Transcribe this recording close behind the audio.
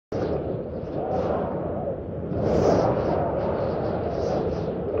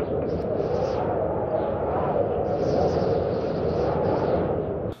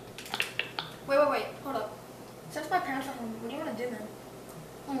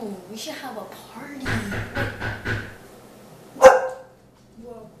We should have a party.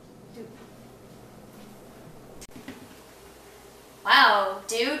 Whoa, dude. Wow,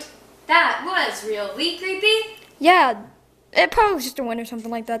 dude. That was really creepy. Yeah, it probably was just a wind or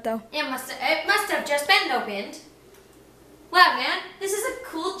something like that, though. It must have just been no wind. Wow, man, this is a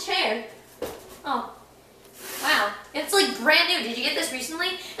cool chair. Oh, wow, it's like brand new. Did you get this recently?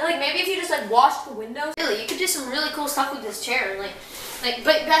 And like maybe if you just like washed the windows, really, you could do some really cool stuff with this chair. Like,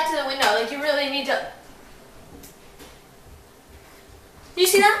 but back to the window. Like you really need to. Do you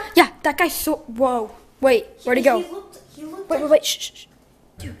see that? Yeah, that guy's so. Whoa, wait, where'd he go? He looked. Wait, shh.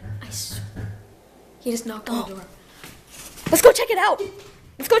 Dude, I swear. He just knocked on the door. Let's go check it out.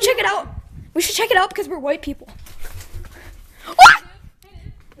 Let's go check it out. We should check it out because we're white people. What?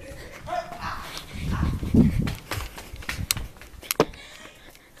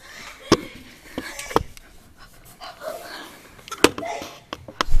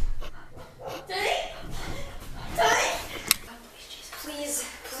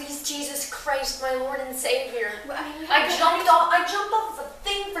 Please, Jesus Christ, my Lord and Savior. I jumped off of a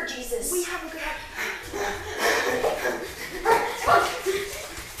thing for Jesus. We have a good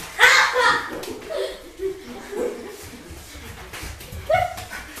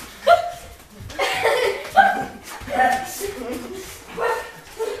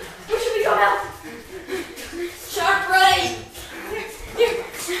Where should we go now? Sharp right.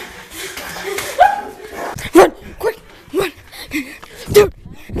 Run, quick, run. Dude.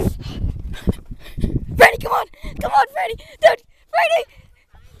 Freddy, come on, Freddy. Dude,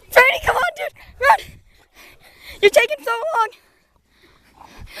 Freddy, come on, dude. Run. You're taking so long.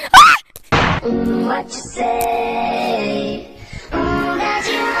 Ah! What you say? That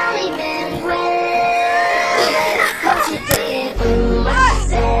you only meant well. What you did? What you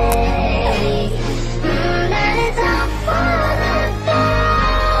say? That it's all for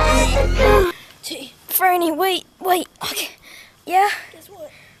the best. Gee, Fernie, wait. Okay. Yeah? Guess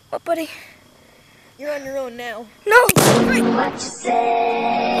what? What, buddy? You're on your own now. No! What you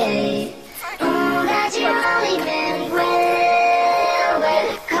say? That you only meant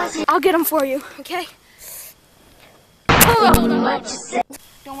well. Cause you I'll get him for you, okay? what you say?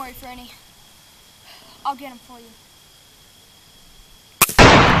 Don't worry, Fernie. I'll get him for you.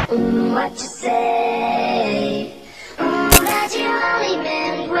 What you say? That you only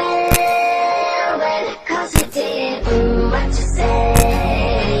meant well. Cause you did. What you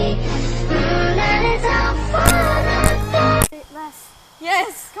say? That it's all for the best.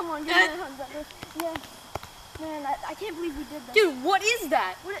 Yes! Come on, give me a hug, brother. Yeah. Man, I can't believe we did that. Dude, what is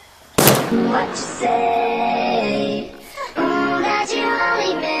that? What you say? That you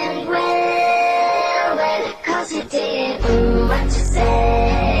only meant well. Cause you did. What you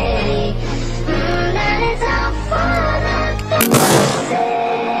say? That it's all for the best. What you say?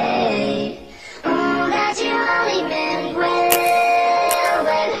 That you only meant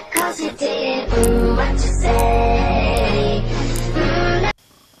well. Cause you did. What you say?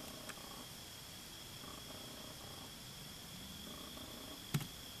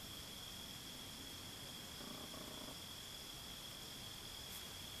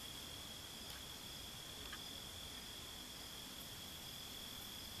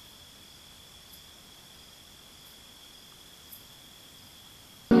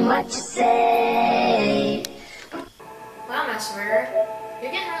 What you say? Wow, Master Murderer,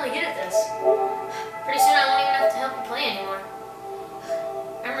 you're getting really good at this. Pretty soon I won't even have to help you play anymore.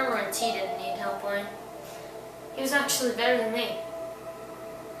 I remember when T didn't need help playing. He was actually better than me.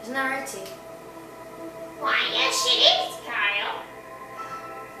 Isn't that right, T? Why, yes it is, Kyle.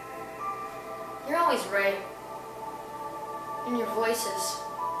 You're always right. And your voice is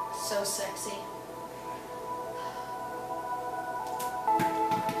so sexy.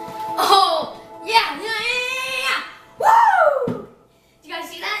 Oh! Yeah! Woo! Did you guys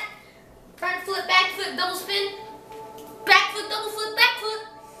see that? Front flip, back flip, double spin. Back flip, double flip, back flip.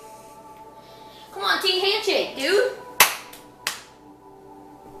 Come on, T, handshake, dude.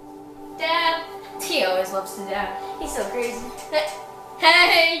 Dab. T always loves to dab. He's so crazy.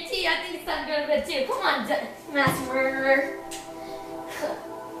 Hey, T, I think it's time to go to bed too. Come on, Master Murderer.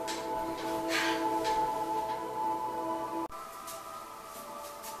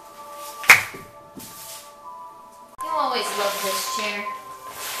 You always love this chair.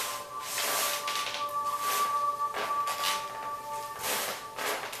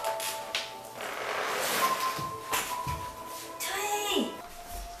 Tay!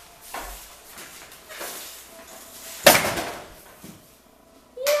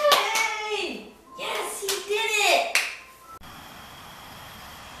 Yay! Yes, he did it!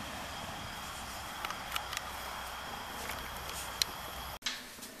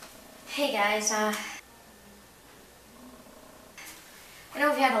 Hey guys, I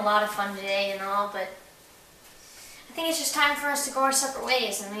know we had a lot of fun today and all, but I think it's just time for us to go our separate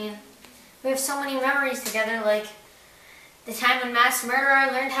ways. I mean, we have so many memories together, like the time when Mass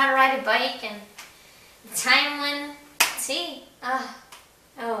Murderer learned how to ride a bike, and the time when, he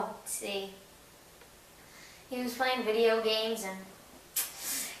was playing video games and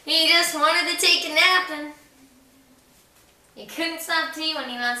he just wanted to take a nap, and you couldn't stop T when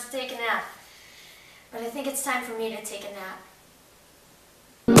he wants to take a nap. But I think it's time for me to take a nap.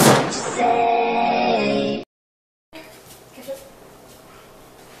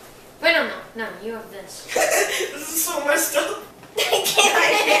 Wait, no, you have this. This is so messed up. I can't.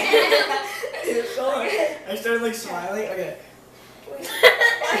 I started like smiling. Okay.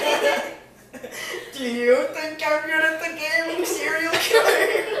 Do you think I'm good at the game, serial killer?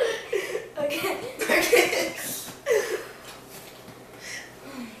 Okay. Okay.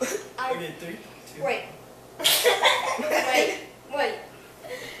 Okay, 3, 2. Wait. Wait.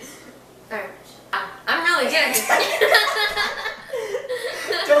 Alright. I'm really good at this game.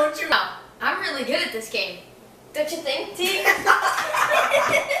 Don't you? I'm really good at this game. Don't you think, T?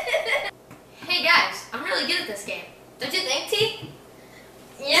 Hey guys, I'm really good at this game. Don't you think, T?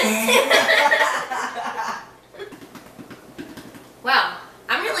 Yes. Wow,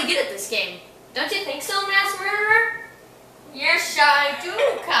 I'm really good at this game. Don't you think so, Mass Murderer? Yes, I do,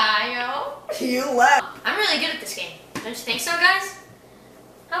 Kyle. You left. I'm really good at this game. Don't you think so, guys?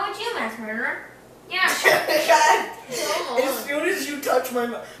 How about you, Mass Murderer? Yeah, sure. God. Come on. As soon as you touch my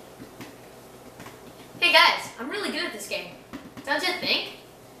mouth. Hey guys, I'm really good at this game. Don't you think?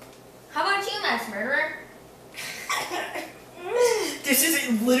 How about you, Mass Murderer? This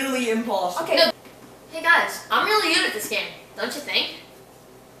is literally impossible. Okay. No. Hey guys, I'm really good at this game. Don't you think?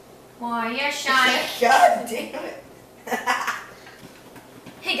 Why, yes, I. God damn it.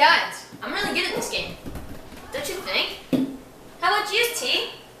 Hey guys, I'm really good at this game. Don't you think? How about you,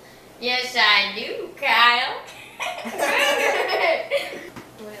 T? Yes, I do, Kyle. What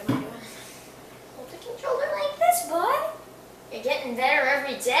am I doing? Hold the controller like this, bud. You're getting better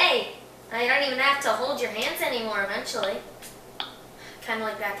every day. I don't even have to hold your hands anymore eventually. Kind of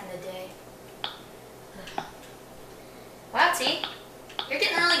like back in the day. Wow, T. You're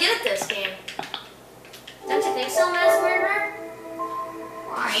getting really good at this game. Don't you think so, Mass Murderer?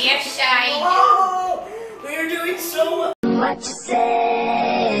 Why, yes, I do. Oh, we are doing so well. What you say?